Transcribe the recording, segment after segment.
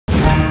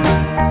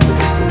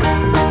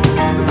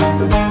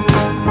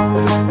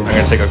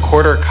take a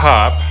 1/4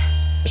 cup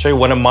and show you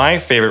one of my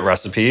favorite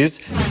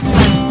recipes,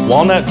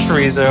 walnut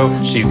chorizo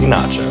cheesy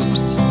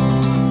nachos.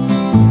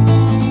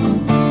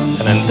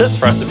 And in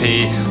this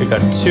recipe, we've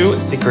got 2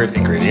 secret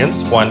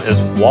ingredients. One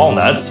is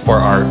walnuts for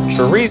our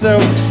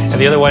chorizo, and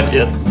the other one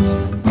is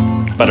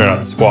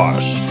butternut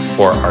squash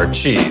for our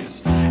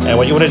cheese. And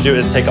what you want to do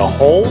is take a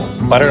whole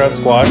butternut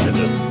squash and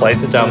just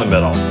slice it down the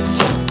middle.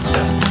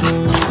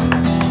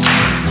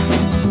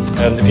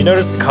 And if you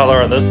notice the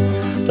color on this,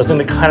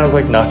 doesn't it kind of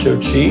look like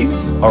nacho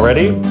cheese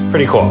already?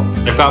 Pretty cool.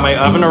 I've got my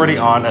oven already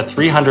on at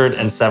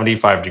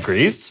 375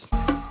 degrees.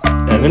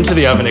 And into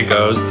the oven it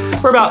goes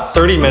for about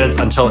 30 minutes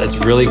until it's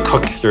really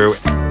cooked through.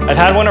 I've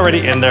had one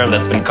already in there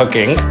that's been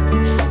cooking.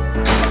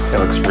 It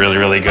looks really,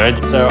 really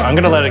good. So I'm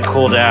gonna let it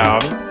cool down.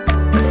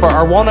 For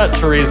our walnut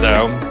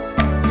chorizo,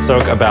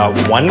 soak about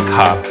 1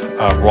 cup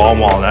of raw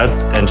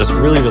walnuts in just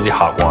really, really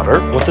hot water.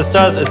 What this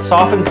does, it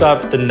softens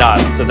up the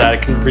nuts so that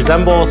it can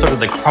resemble sort of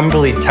the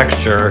crumbly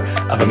texture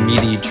of a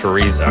meaty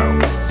chorizo.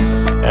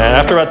 And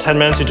after about 10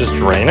 minutes, you just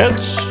drain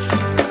it.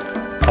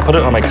 I'll put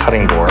it on my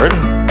cutting board,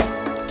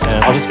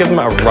 and I'll just give them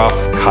a rough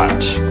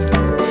cut.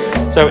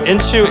 So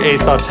into a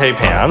saute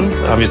pan,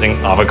 I'm using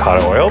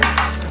avocado oil.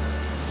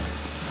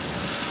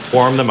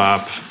 Warm them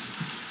up,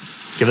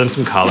 give them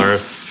some color.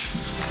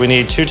 We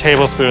need 2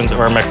 tablespoons of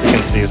our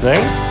Mexican seasoning.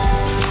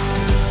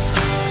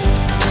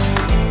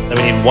 Then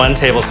we need 1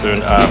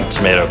 tablespoon of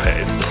tomato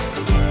paste.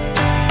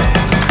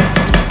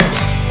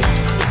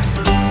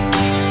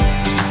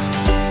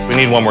 We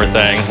need one more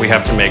thing. We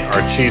have to make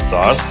our cheese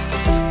sauce.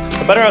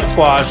 The butternut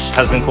squash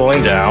has been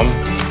cooling down.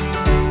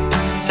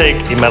 Take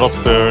a metal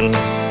spoon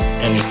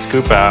and you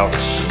scoop out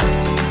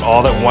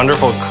all that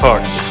wonderful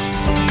cooked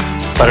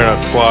butternut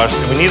squash.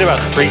 And we need about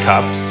 3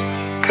 cups.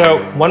 So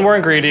one more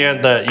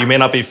ingredient that you may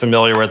not be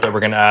familiar with that we're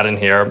gonna add in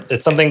here,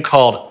 it's something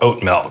called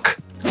oat milk.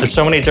 There's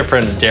so many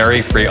different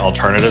dairy-free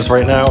alternatives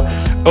right now.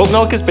 Oat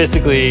milk is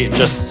basically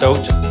just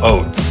soaked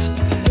oats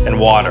and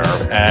water.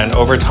 And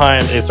over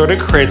time, it sort of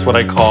creates what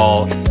I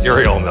call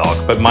cereal milk,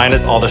 but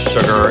minus all the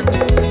sugar.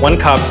 1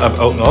 cup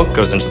of oat milk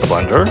goes into the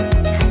blender.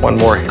 One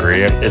more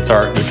ingredient, it's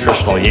our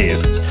nutritional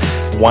yeast.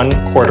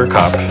 1/4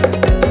 cup,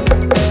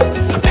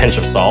 a pinch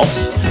of salt,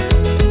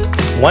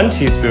 1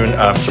 teaspoon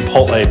of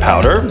chipotle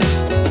powder.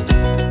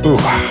 Ooh,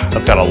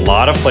 that's got a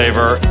lot of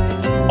flavor.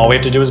 All we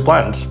have to do is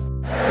blend.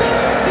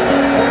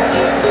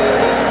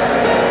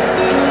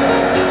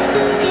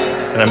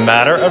 In a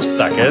matter of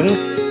seconds,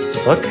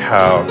 look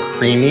how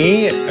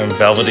creamy and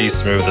velvety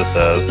smooth this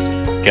is.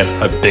 Get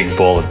a big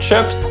bowl of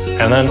chips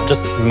and then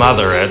just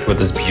smother it with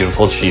this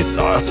beautiful cheese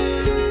sauce.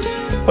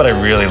 What I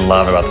really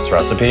love about this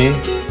recipe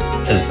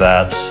is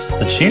that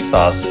the cheese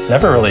sauce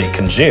never really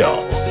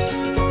congeals,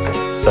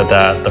 so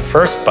that the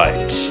first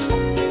bite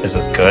is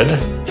as good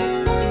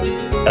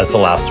as the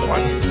last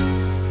one.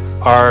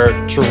 Our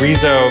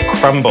chorizo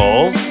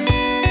crumbles,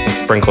 and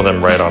sprinkle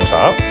them right on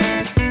top.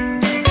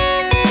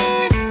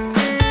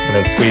 And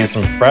then squeeze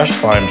some fresh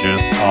lime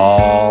juice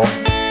all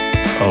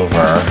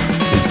over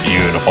these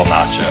beautiful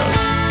nachos.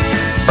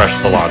 Fresh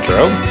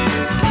cilantro.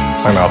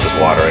 My mouth is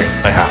watering.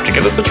 I have to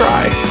give this a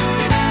try.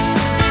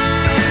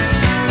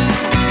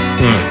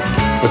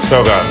 It's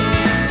so good.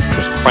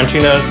 There's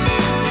crunchiness,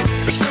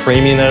 there's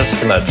creaminess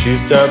from that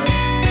cheese dip,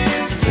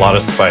 a lot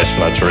of spice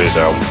from that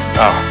chorizo.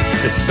 Oh,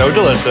 it's so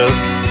delicious,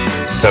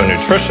 so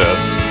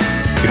nutritious.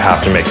 You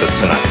have to make this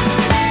tonight.